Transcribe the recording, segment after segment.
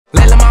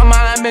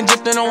I've been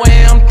drifting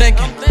away, I'm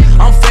thinking.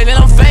 I'm fading,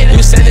 I'm fading.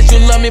 You say that you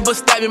love me, but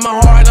stab in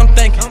my heart, I'm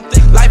thinking.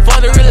 Life for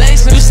the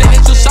relation, you say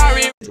that you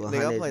sorry.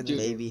 100,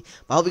 baby.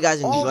 But I hope you guys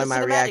enjoy my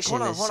reaction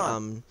to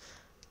this,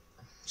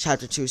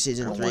 Chapter 2,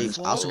 Season 3.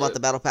 I also bought the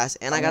Battle Pass,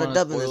 and I got a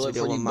dub in this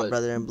video with my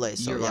brother and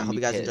Blaze. So, yeah, I hope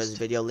you guys enjoy this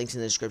video. Links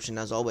in the description,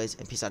 as always.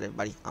 And peace out,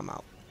 everybody. I'm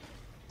out.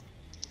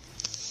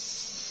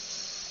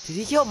 Did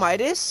he kill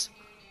Midas?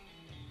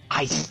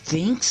 I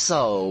think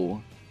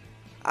so.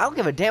 I don't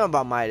give a damn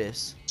about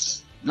Midas.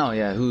 No,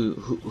 yeah, who?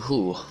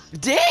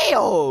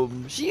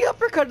 Damn! She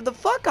uppercutted the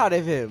fuck out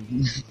of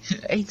him.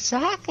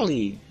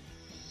 Exactly.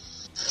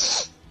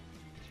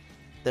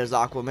 There's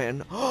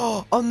Aquaman.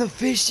 Oh, on the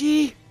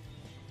fishy?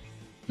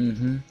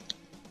 Mm-hmm.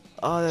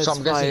 Oh, that's so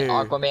I'm fire. guessing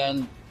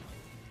Aquaman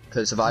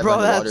could survive Bro,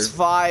 underwater. that's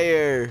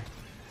fire.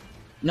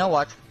 No,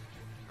 what?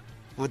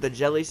 With the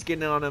jelly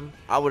skin on him,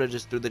 I would have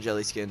just threw the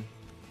jelly skin.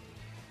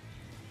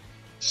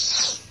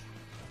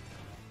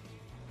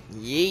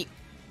 Yeet.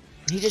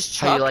 He just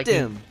How you chucked like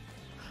him.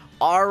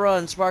 Aura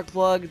and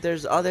Sparkplug,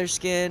 there's other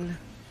skin.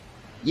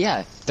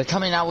 Yeah, they're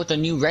coming out with a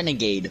new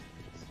Renegade.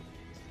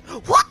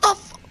 What the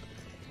f—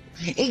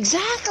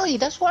 Exactly,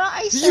 that's what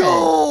I said.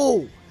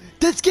 Yo!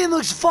 That skin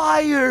looks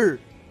fire!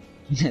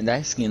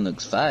 That skin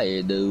looks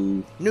fire,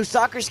 dude. New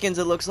soccer skins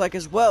it looks like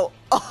as well.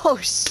 Oh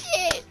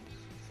shit!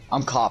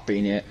 I'm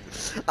copying it.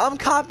 I'm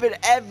copying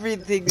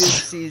everything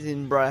this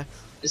season, bruh.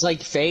 It's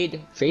like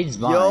Fade. Fade's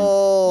mine.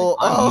 Yo!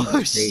 Like,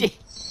 Oh shit!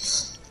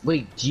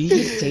 Wait, do you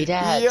get Fade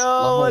at Yo,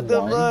 level what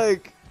the 1?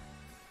 fuck?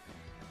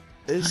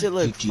 This shit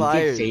look Do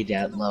fire. you get Fade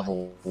at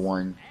level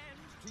 1?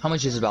 How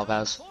much is the Battle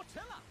Pass?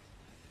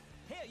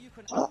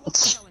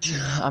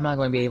 I'm not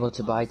going to be able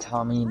to buy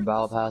Tommy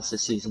Battle Pass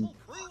this season.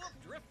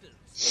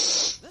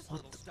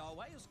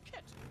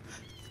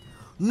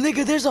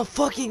 Nigga, there's a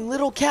fucking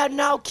little cat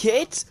now,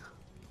 kit.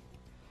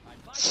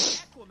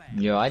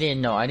 Yo, I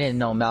didn't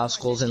know Mouse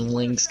Skulls and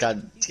Lynx got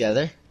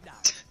together.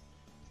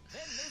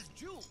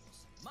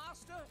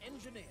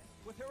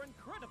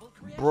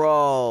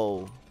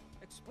 Bro.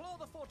 Explore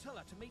the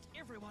Fortilla to meet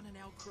everyone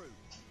in our crew.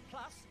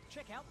 Plus,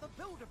 check out the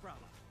Build Umbrella.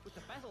 With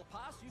the Battle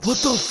Pass, What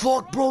the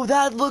fuck, bro?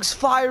 That looks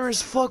fire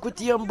as fuck with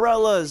the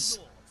umbrellas.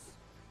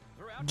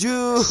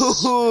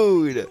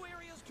 Dude.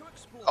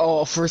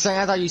 Oh, for a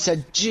second I thought you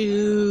said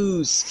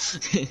juice.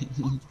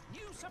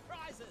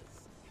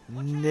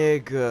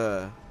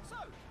 Nigga. So,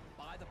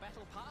 buy the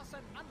Battle Pass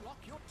and unlock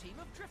your team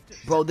of drifters.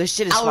 Bro, this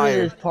shit is Out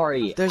fire. of this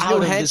party. There's out no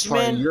of this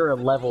party, henchmen? You're a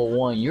level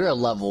 1. You're a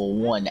level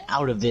 1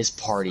 out of this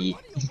party.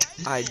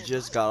 I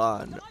just got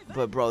on.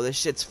 But bro, this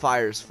shit's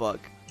fire as fuck.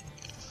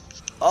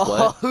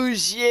 Oh What?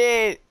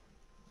 shit.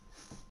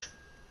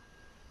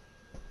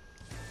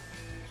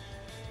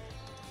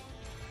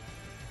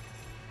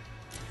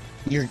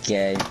 You're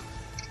gay.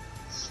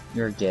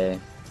 You're gay.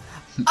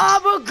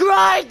 I'm a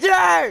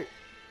grinder!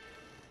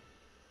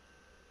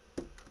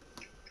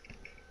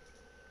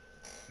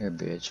 You're a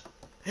bitch.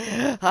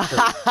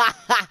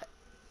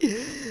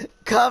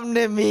 Come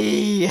to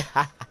me.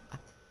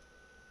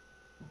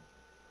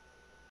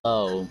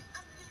 Oh.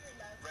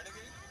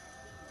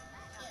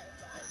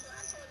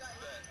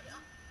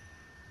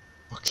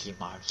 Okay,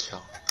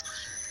 Macho.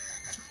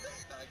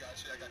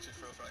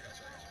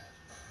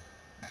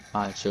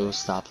 Macho,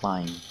 stop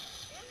lying.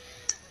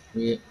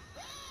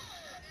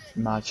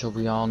 Macho,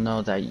 we all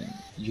know that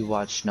you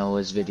watch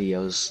Noah's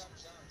videos.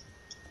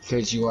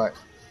 Because you are...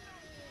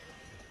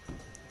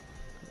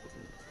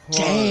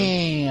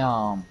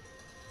 Damn!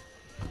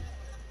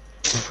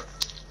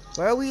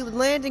 Where are we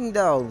landing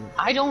though?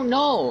 I don't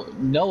know.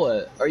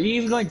 Noah, are you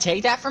even going to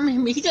take that from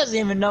him? He doesn't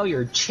even know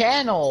your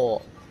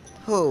channel.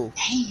 Who?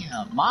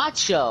 Damn,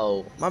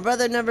 Macho. My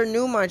brother never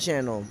knew my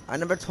channel. I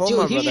never told Dude,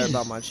 my he brother just-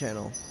 about my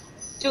channel.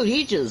 Dude,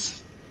 he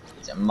just...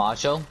 Is it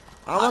Macho?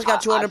 I almost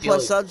got 200 feel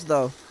plus like- subs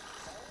though.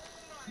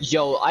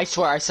 Yo, I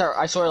swear,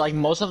 like,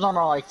 most of them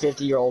are like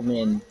 50-year-old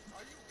men.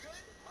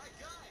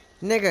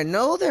 Nigga,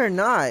 no they're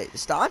not.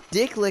 Stop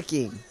dick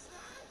licking.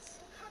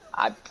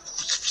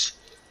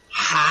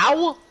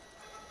 How?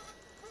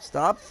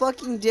 Stop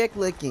fucking dick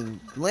licking.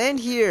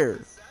 Land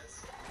here.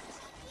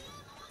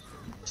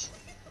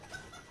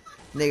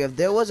 Nigga, if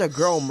there was a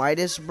girl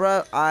Midas,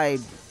 bruh,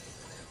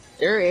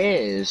 There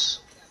is.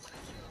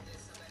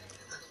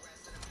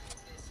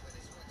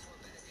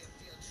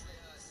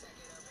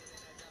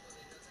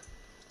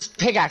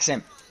 Pickaxe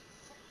him.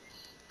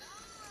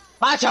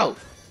 Macho!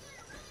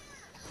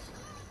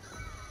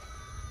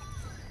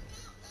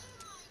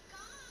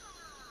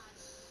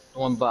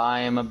 One, but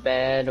I am a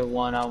bad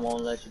one, I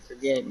won't let you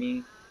forget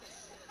me.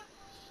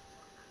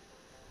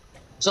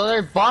 So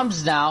they're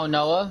bums now,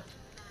 Noah.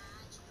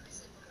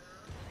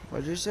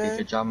 What'd you say?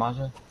 Good job,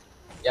 Macho.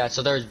 Yeah,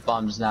 so there's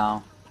bums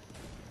now.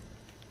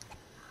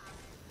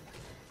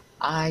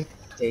 I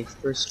take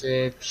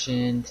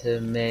prescription to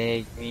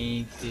make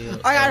me feel.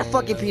 I got a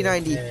fucking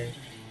P90. okay.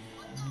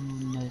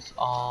 It's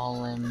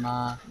all in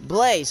my.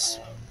 Blaze,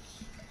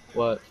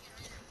 What?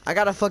 I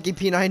got a fucking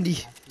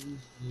P90.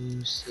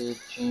 Lucid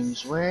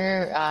dreams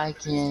where I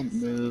can't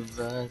move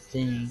a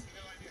thing.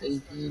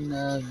 Thinking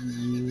of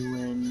you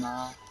in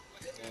my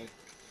head.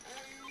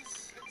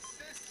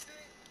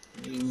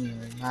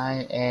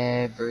 My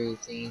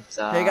everything.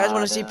 Hey, you guys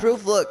want to see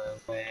proof? Look.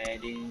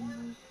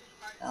 Wedding.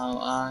 Now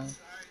I'm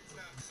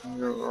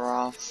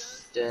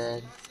rough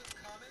dead.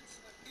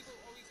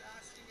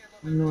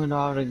 I'm doing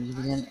all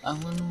again. I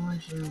wanna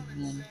watch you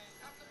again.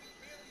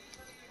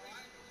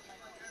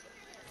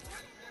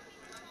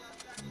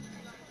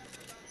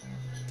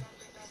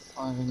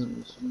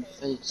 I'm some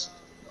face.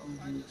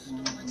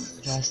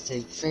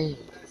 Plastic face.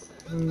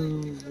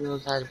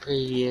 Girls had the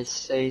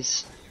prettiest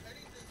face.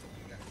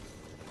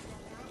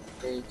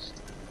 Face.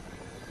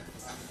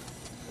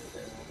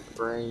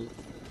 Break.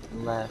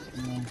 Left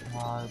my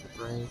heart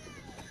break.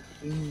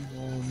 You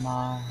made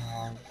my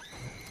heart.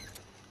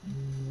 You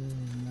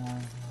made my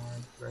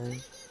heart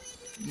break.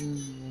 You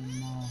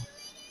made my heart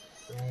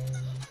break.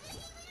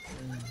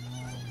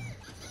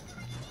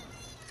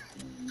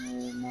 You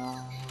made my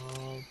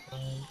heart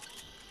break.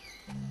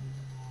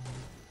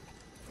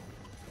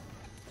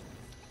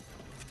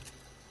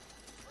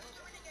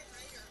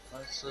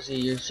 Let's see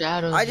your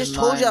shadows. I just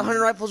told you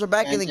 100 rifles are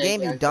back in the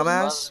game, you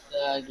dumbass.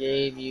 I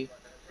gave you.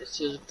 It's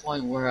to the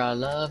point where I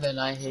love and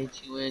I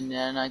hate you, and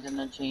then I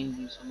cannot change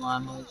you, so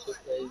I'm going to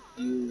play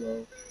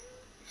you.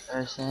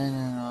 Person,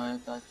 and I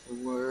got your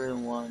word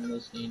and one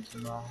listening to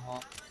my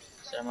heart.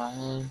 Instead of my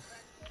head.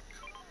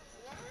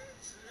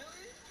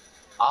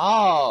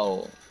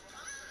 Oh!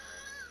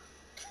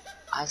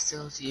 I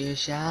still see your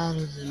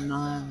shadows in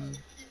my room.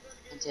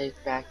 I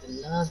take back the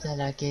love that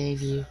I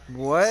gave you.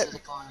 What? To the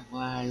point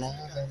where I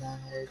love and I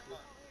hate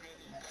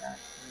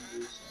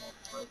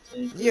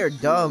you. You're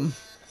dumb.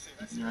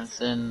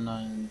 Nothing,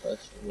 I got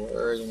your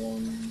word and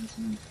one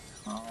listening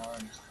to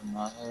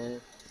my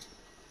head.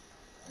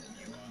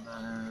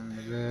 I'm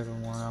the better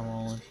one, I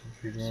won't let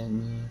you forget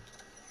me.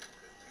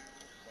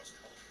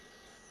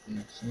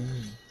 It's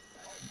me.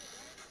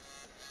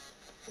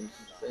 Face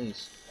to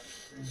face.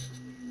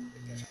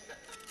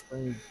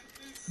 Wait.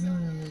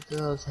 None of the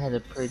girls had the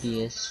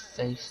prettiest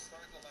face.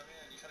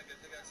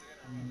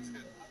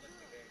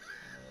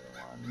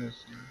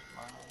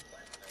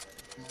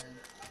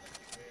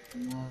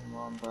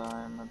 One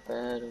by my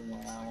bed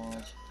when I want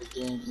you to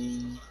forget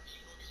me.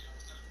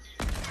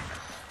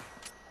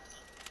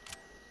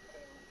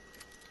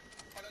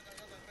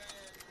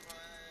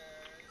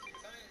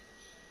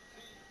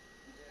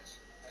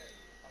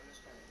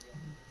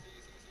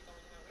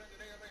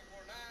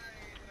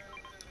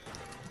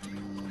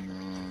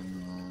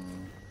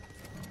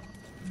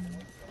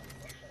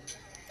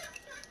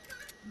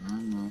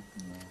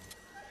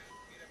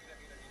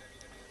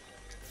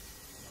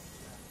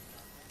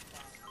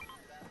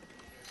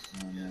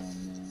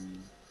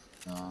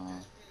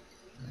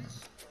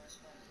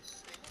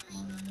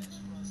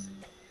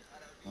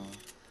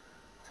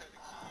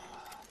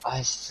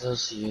 I still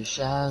see your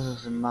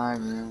shadows in my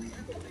room.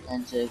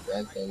 Can't take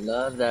back the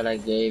love that I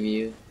gave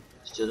you.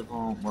 It's to the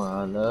point where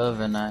I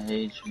love and I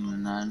hate you,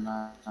 and I'm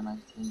not gonna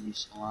change you,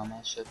 so I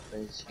must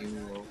replace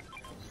you.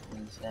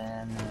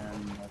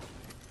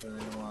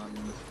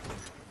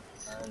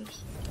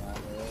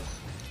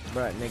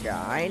 But nigga,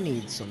 I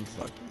need some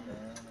fucking.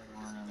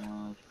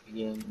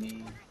 Forgive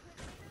me.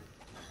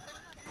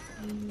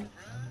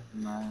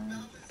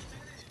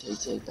 They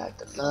take back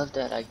the love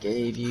that I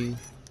gave you.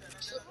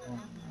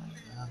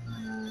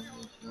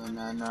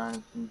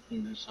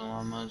 So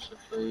I must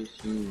replace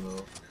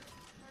you.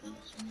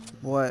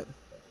 What?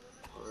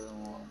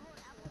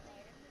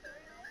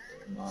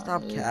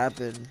 Stop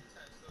capping.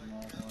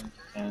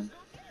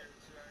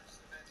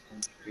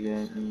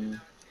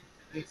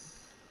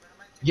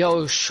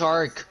 Yo,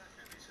 shark.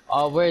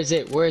 Where is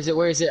it? Where is it?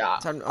 Where is it?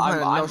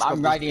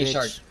 I'm riding a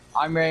shark.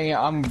 I'm riding.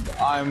 I'm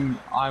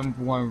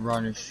going to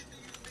run.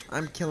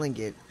 I'm killing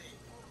it.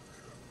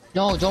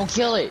 No, don't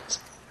kill it.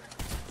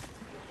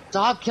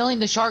 Stop killing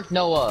the shark,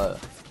 Noah.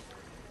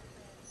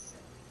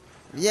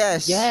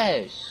 Yes.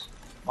 Yes,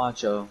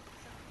 Macho.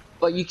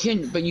 But you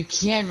can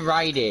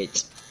ride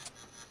it.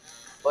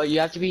 But you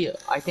have to be.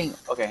 I think.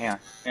 Okay, hang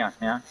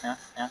on.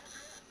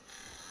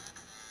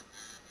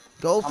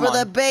 Go for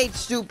the bait,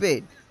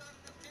 stupid.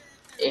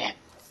 Yeah.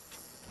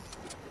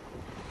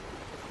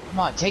 Come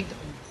on, take the.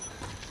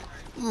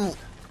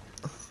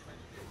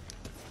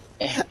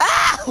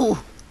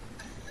 Ow!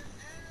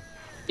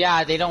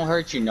 Yeah, they don't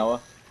hurt you,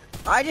 Noah.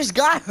 I just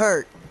got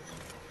hurt.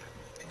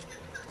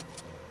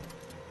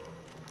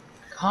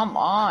 Come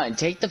on,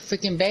 take the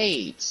freaking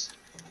bait.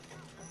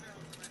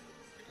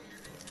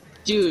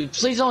 Dude,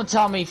 please don't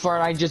tell me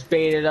Fortnite just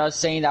baited us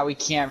saying that we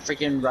can't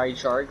freaking ride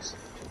sharks.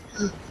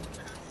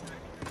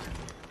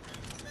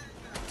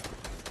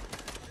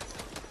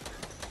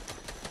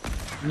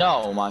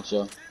 No,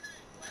 Macho.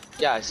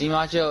 Yeah, see,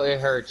 Macho, it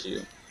hurts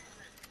you.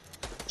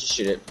 Just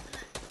shoot it.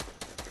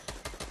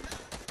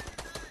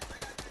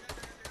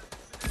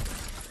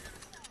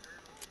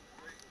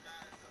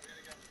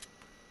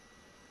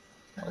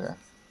 Okay.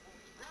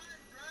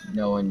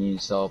 No one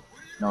needs help.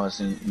 No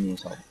one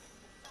needs help.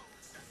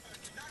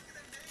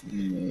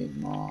 You made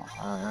my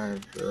heart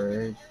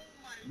break.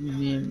 You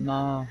made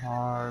my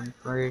heart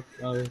break.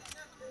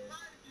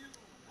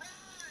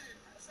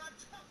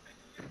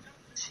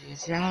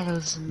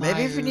 Shadows in Maybe my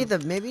if you need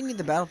room. the maybe you need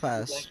the battle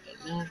pass.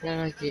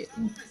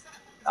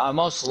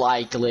 Most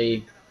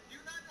likely.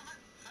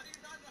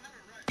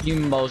 You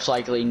most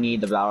likely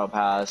need the battle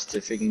pass to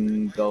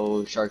freaking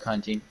go shark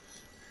hunting.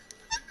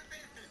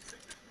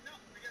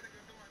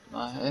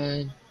 My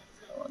head.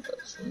 I want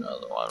that's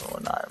another one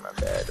when I'm in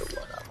bed or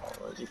when I'm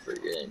always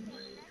forgetting me.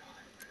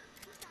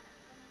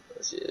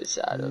 Let's see the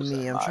shadows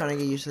Me, in I'm my trying to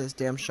get room. used to this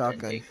damn And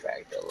shotgun. take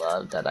back the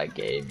love that I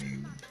gave you.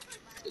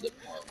 To the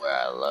point where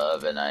I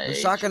love and I The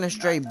hate shotgun you. is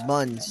straight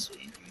buns.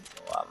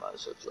 So I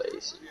must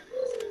replace you,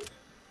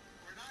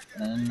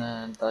 bro. And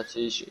then that's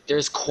the issue.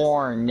 There's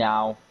corn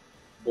now,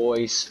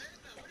 boys.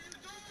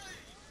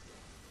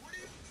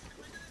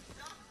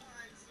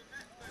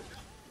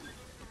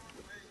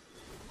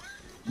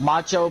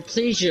 Macho,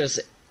 please just.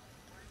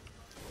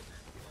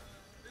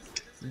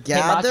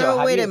 Gather? Macho,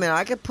 have Wait you- a minute,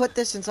 I could put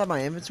this inside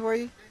my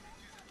inventory?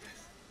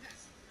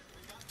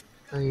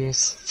 Oh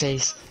yes,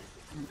 face.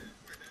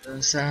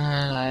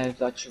 I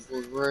got your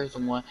good words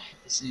and one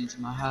listening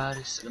to my heart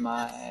instead of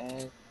my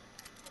head.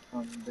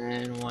 From the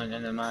bad one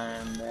and the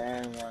mind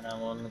bad one, I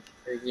won't let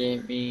you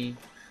forget me.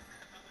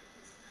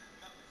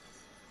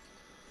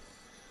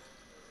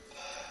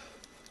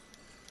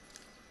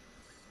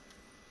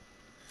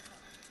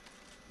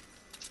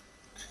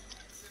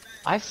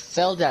 I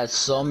failed at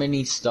so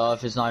many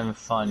stuff, it's not even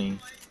funny.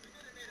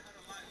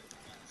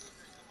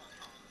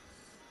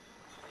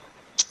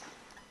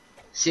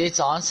 See, it's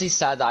honestly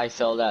sad that I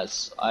failed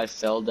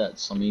at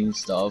so many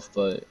stuff,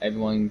 but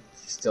everyone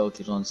still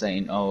keeps on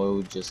saying, "Oh, it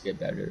would just get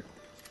better."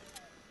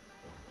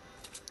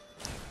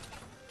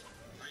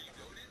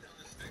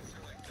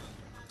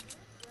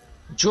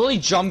 Julie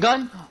drum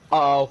gun?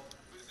 Uh-oh.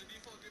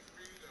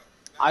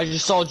 I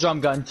just saw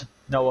drum gun,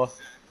 Noah.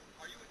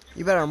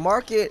 You better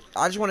mark it.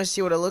 I just want to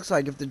see what it looks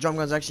like if the drum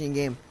gun's actually in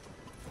game.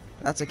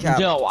 That's a cap.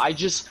 No, I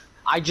just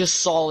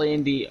saw it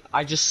in the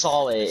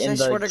Say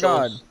swear to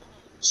God.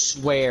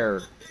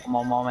 Swear.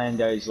 My mom and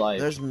dad's life.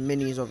 There's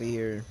minis over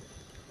here.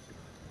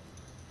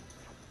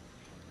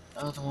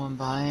 Other one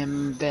by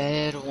him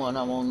bed, one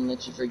I won't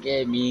let you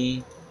forget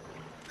me.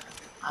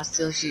 I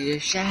still see your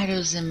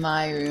shadows in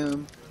my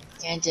room.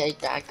 Can't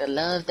take back the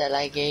love that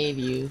I gave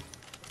you.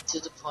 To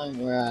the point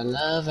where I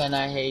love and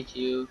I hate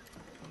you.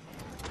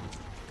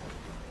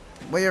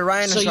 Wait, you're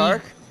riding So a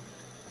shark?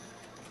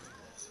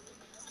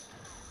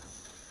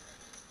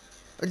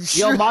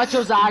 Yo,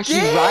 Macho's actually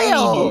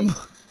riding it.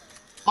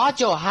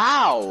 Macho,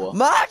 how?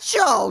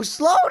 Macho,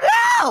 slow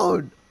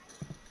down!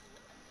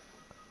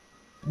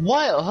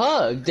 What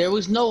hook? There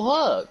was no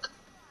hook.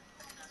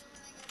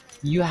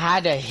 You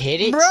had to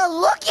hit it? Bro,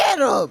 look at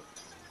him!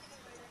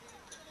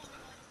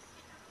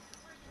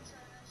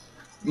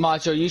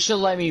 Macho, you should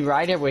let me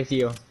ride it with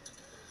you.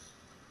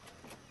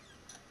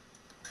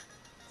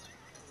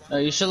 No,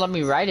 you should let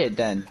me ride it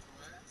then.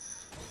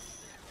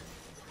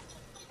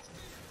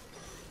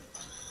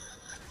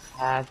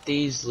 Have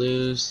these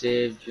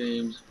lucid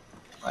dreams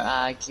where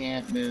I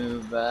can't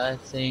move a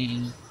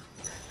thing.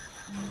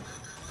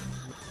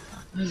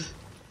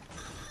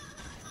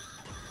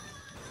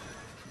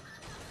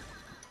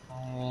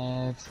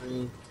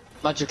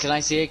 Macho, can I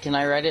see it? Can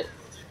I ride it?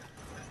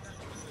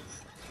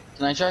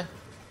 Can I try?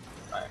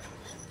 Alright.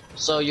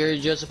 So you're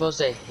just supposed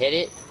to hit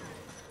it?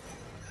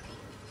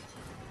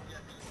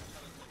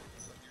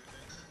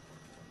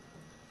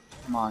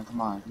 Come on,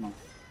 come on, come on.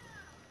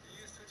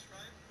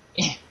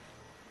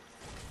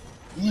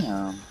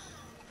 Yeah.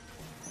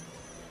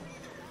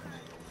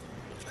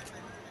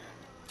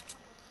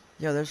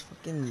 Yo, there's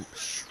fucking...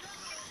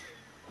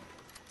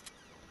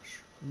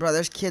 Bro,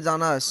 there's kids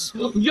on us.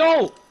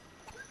 Yo!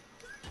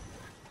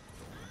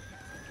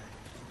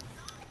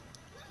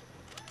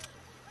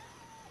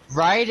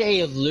 Ride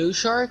a blue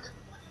shark?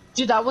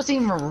 Dude, I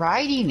wasn't even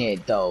riding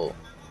it though.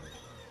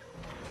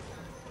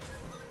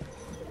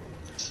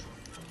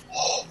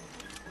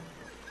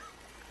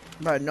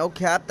 Bro, no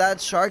cap, that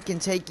shark can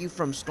take you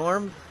from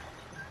storm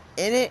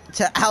in it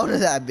to out of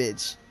that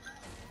bitch.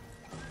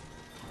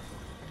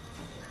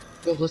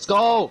 Yo, let's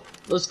go!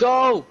 Let's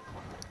go!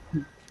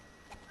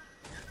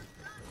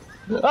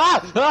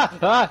 Ah! Ah!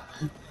 Ah!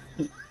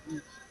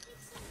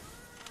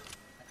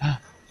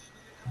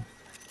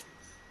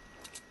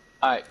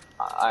 Alright,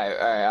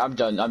 I'm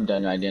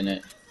done riding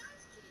it.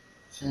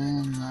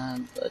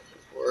 But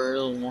the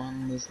world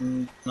one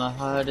listen to my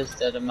heart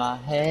instead of my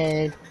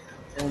head.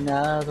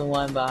 Another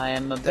one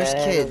behind my There's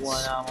bed, kids.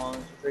 one I won't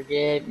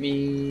forget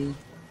me.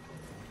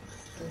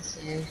 There's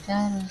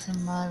shadows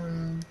in my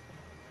room.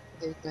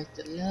 Take back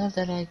the love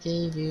that I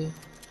gave you.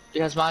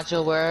 Because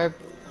Macho, where?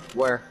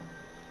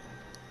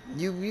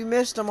 You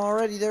missed them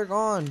already, they're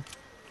gone.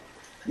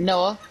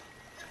 Noah,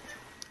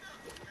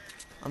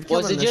 I'm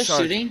killing was it the just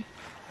shark. shooting?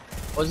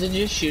 Was it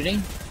just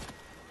shooting?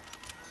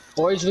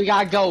 Boys, we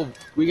gotta go.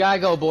 We gotta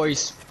go,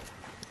 boys.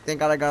 Thank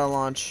God I got a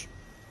launch.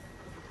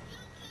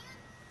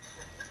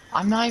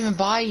 I'm not even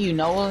by you,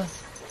 Noah.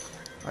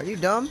 Are you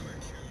dumb?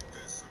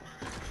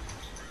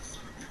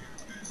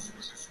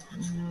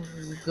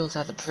 Girls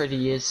have the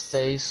prettiest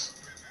face.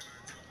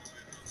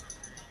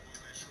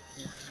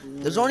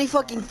 There's only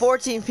fucking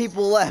 14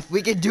 people left.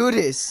 We can do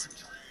this.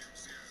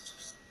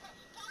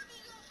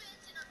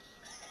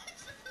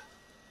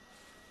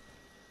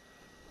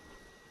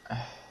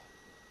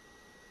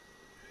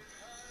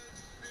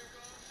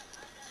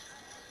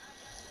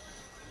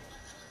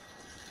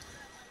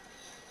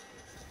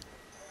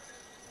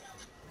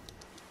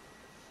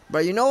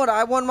 But you know what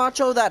I want,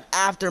 Macho? That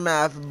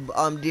Aftermath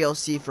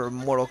DLC for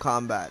Mortal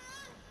Kombat.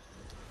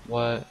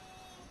 What?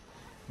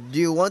 Do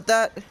you want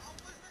that?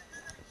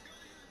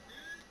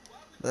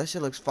 That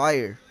shit looks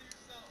fire.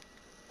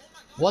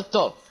 What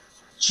the?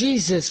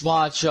 Jesus,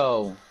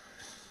 Macho.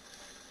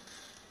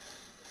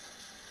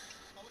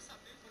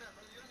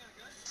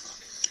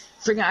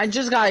 Freaking, I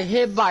just got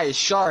hit by a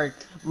shark.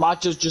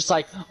 Macho's just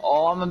like,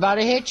 oh, I'm about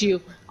to hit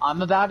you.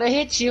 I'm about to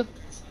hit you.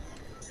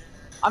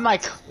 I'm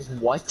like,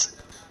 what?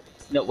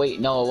 No, wait,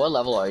 no, what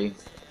level are you?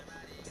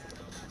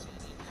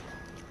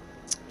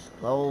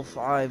 Level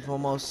 5,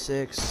 almost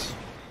 6.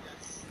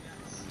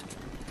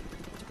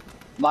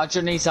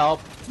 Macho needs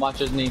help.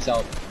 Macho needs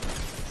help.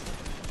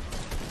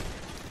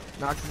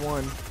 Knocked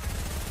one.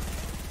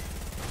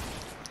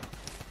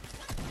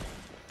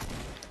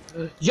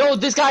 Yo,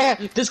 this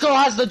girl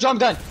has the drum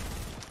gun.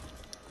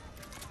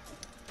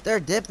 They're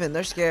dipping,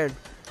 they're scared.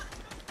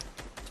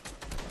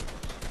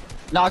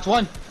 Knocked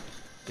one.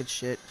 Good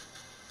shit.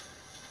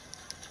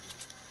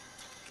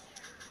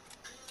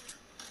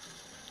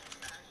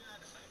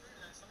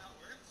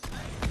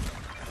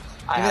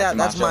 Give me that,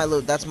 that's my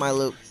loot, that's my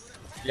loot.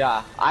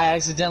 Yeah, I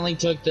accidentally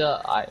took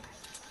the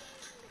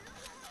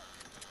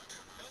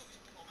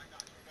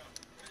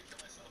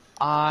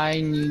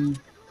I need.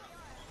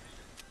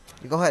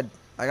 You go ahead.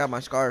 I got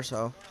my scar,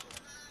 so.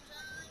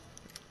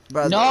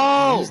 Brother,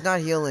 no! He's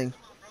not healing.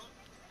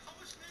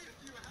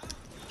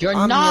 You're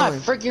I'm not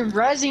healing. freaking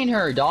rezzing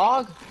her,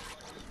 dog.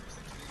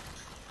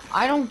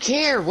 I don't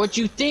care what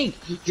you think.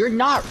 You're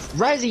not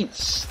rezzing.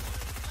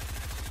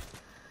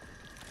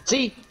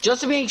 See,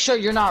 just to make sure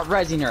you're not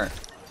rezzing her.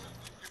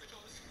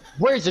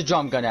 Where's the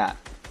drum gun at?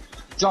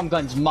 Drum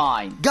gun's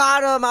mine.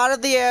 Got him out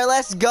of the air.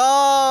 Let's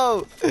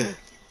go.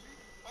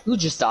 Who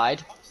just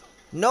died?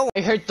 No.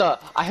 I heard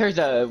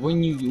the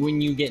when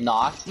you get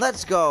knocked.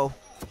 Let's go.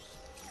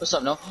 What's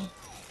up, no?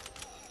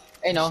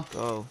 Hey, no.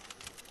 Go.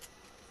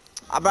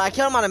 But I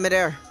killed him out of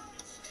midair.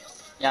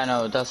 Yeah, I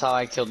know. That's how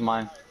I killed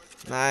mine.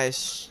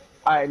 Nice.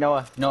 All right,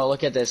 Noah. Noah,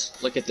 look at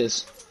this. Look at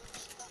this.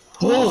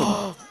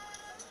 Oh,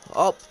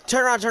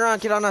 turn around, turn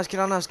around. Get on us, get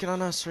on us, get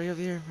on us. Right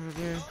over here, right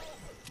over here.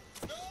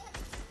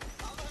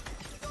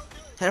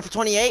 Hit him for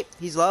 28.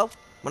 He's low.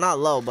 Well, not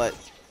low, but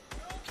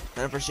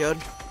hit him for shield.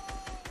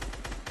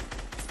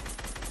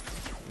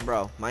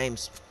 Bro, my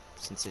aim's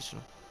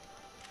sensational.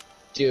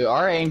 Dude,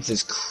 our aims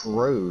is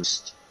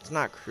cruised. It's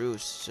not cruise,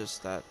 it's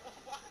just that.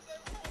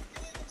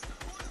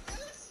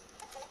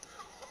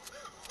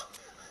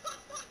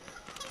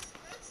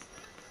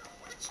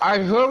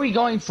 Alright, who are we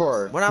going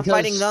for? We're not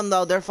fighting them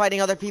though, they're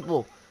fighting other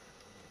people.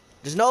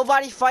 There's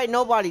nobody fight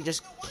nobody,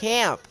 just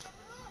camp.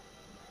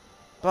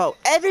 Bro,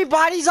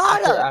 everybody's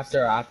on us!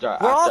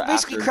 We're all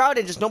basically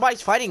crowded, just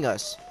nobody's fighting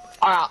us.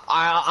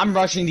 I'm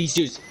rushing these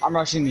dudes. I'm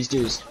rushing these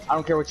dudes. I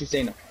don't care what you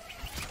say. No.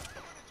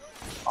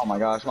 Oh my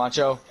gosh,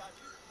 Macho.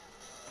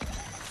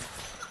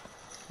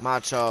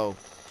 Macho.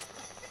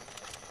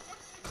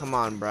 Come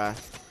on, bruh.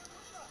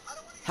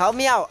 Help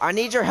me out. I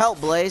need your help,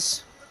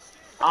 Blaze.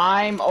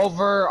 I'm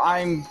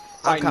fighting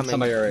coming.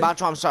 somebody already.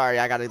 Macho, I'm sorry.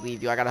 I gotta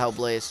leave you. I gotta help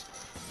Blaze.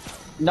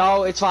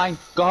 No, it's fine.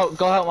 Go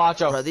help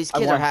Macho. Bro, these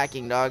kids are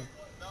hacking, dog.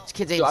 These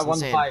kids ain't I won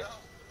the insane. fight.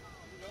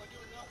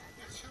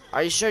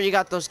 Are you sure you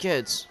got those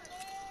kids?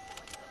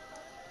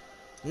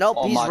 Nope,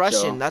 Oh, he's Macho.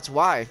 Russian. That's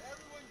why.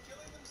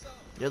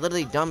 You're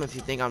literally dumb if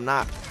you think I'm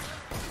not.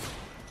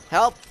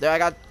 Help! There, I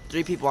got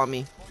 3 people on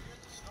me.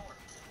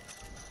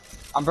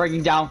 I'm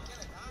breaking down.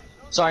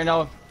 Sorry,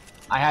 no.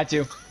 I had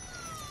to.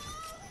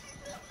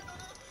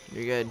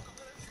 You're good.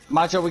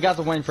 Macho, we got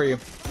the win for you.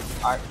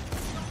 Alright.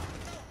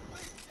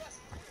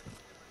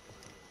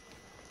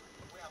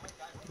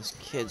 This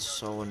kid's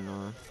so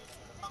annoying.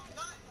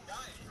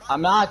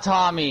 I'm not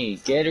Tommy.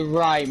 Get it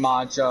right,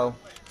 Macho.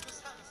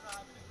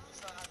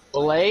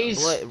 Blaze?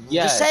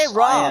 Yes, just say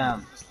Rob. I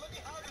am.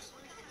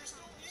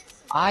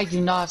 I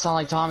do not sound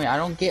like Tommy. I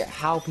don't get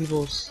how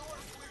people's...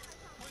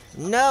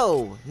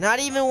 No, not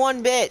even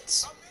 1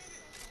 bit.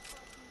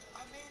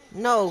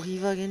 No, he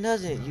fucking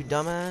doesn't, you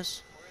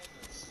dumbass.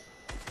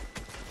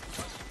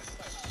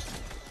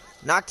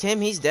 Knocked him,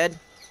 he's dead.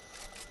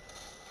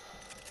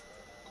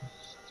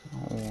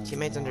 Oh,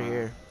 Teammates under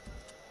here.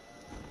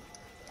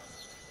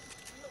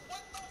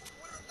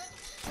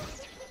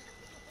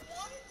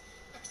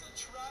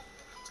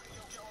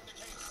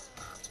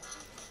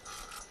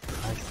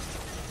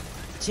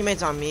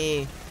 Teammates on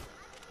me.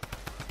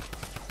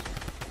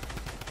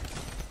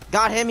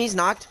 Got him, he's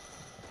knocked.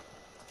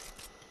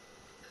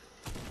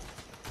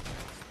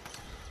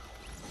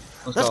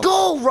 Let's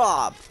go,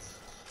 Rob!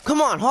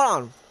 Come on, hold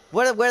on.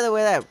 Where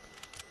they?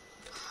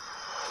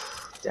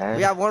 Dead.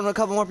 We have a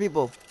couple more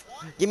people.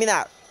 Give me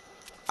that.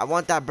 I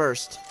want that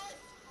burst.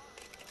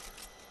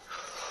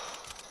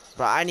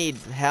 Bro, I need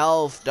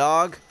health,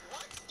 dog.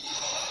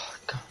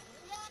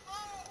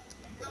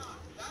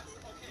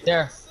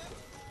 There.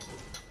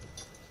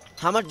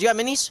 How much? Do you have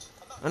minis?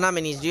 Or not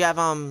minis? Do you have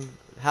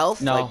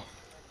health? No. Like,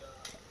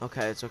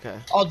 okay, it's okay.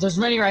 Oh, there's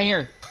many right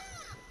here.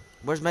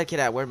 Where's Medkit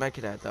at? Where's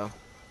Medkit at though?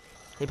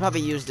 He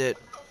probably used it.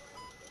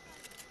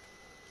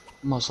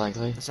 Most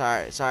likely. It's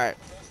alright. It's alright.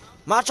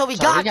 Macho, we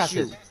got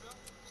you. This.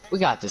 We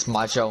got this,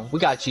 Macho. We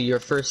got you. Your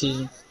first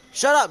season.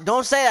 Shut up!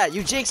 Don't say that.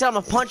 You jinx it. I'm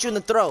gonna punch you in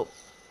the throat.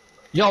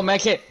 Yo,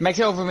 Medkit.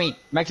 Medkit over me.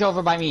 Medkit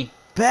over by me.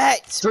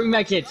 Bet. 3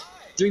 Medkits.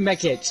 3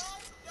 Medkits.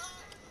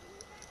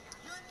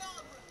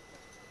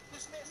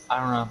 I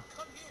don't know.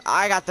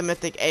 I got the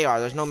mythic AR.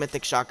 There's no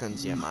mythic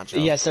shotguns yet, Macho.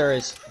 Yes, there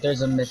is.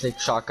 There's a mythic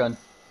shotgun.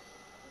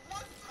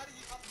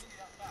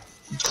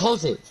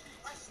 Close it.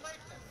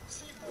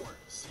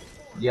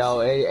 Yo,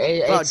 Bro,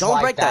 it's don't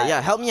like break that.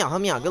 Yeah, help me out.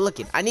 Help me out. Good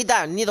looking. I need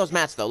that. I need those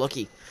mats though.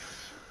 Looky.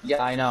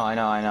 Yeah, I know.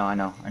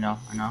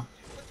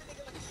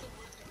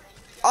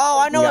 Oh,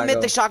 I know We what gotta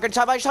mythic go. shotgun.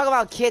 Talk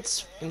about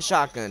kits and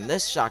shotgun.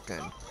 This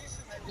shotgun.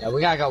 Yeah,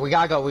 we gotta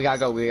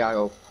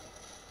go.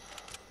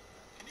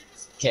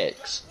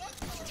 Kicks.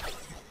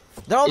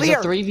 They're over It's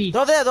a here. 3v.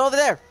 They're over there. They're over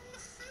there.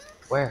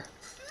 Where?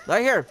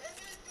 Right here.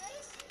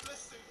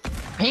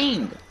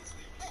 Ping.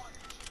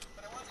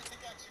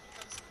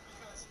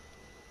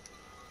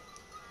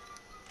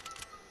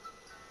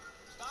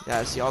 Yeah,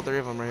 I see all 3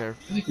 of them right here.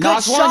 Good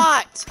Knocked one.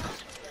 shot.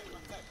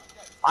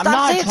 I'm Stop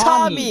not saying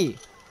Tommy.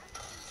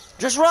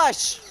 Just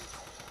rush.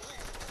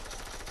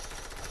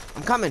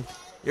 I'm coming.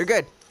 You're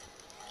good.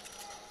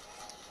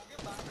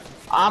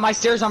 Ah, my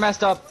stairs are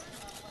messed up.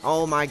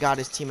 Oh my god,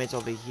 his teammate's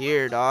over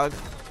here, dog.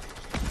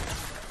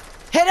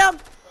 Hit him!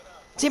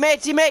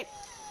 Teammate!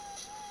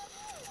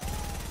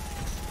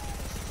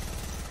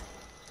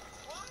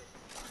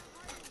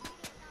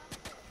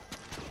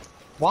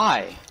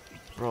 Why?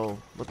 Bro,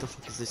 what the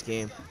fuck is this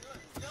game?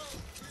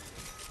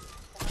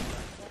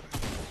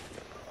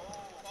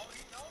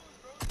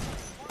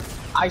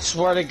 I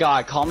swear to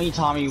God, call me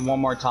Tommy one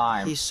more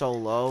time. He's so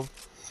low.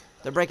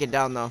 They're breaking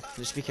down though.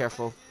 Just be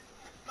careful.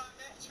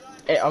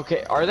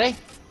 Okay, are they?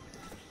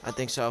 I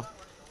think so.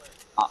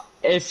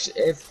 If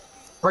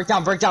break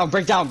down.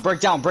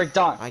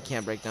 I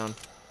can't break down.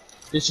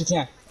 Yes, you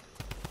can.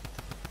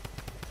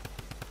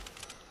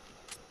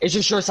 It's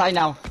just your side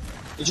now.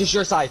 It's just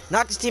your side.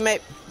 Knock his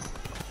teammate.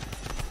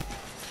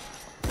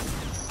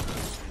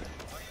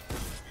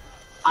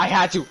 I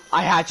had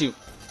to.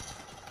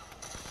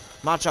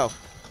 Macho.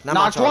 Not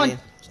Knocked Macho. I one. mean.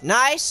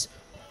 Nice.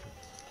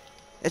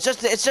 It's just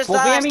Full the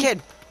last BME?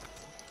 kid.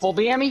 Full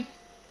BME?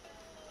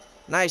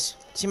 Nice.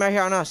 Team right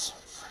here on us.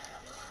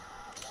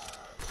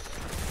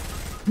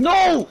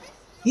 No!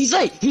 He's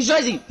late. He's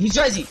rising. He's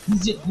This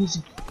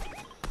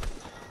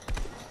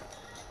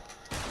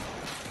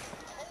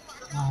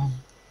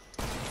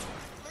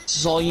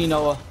is all you,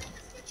 Noah.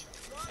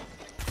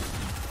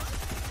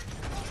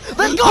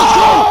 Let's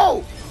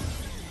go!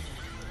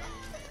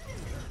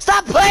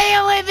 Stop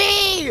playing with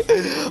me!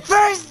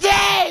 First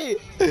day!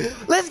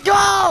 Let's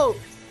go!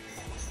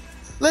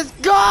 Let's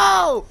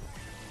go!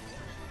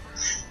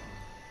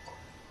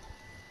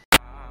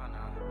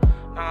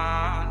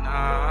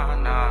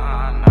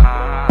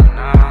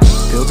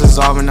 Pills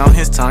dissolving on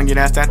his tongue, yeah,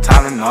 that's that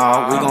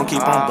Tylenol. We gon'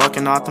 keep on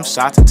bucking off them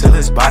shots until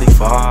his body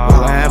fall.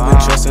 Will I ever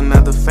trust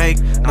another fake?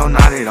 No,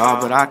 not at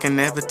all, but I can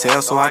never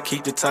tell, so I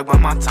keep the tug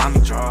when my Tommy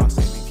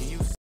draws.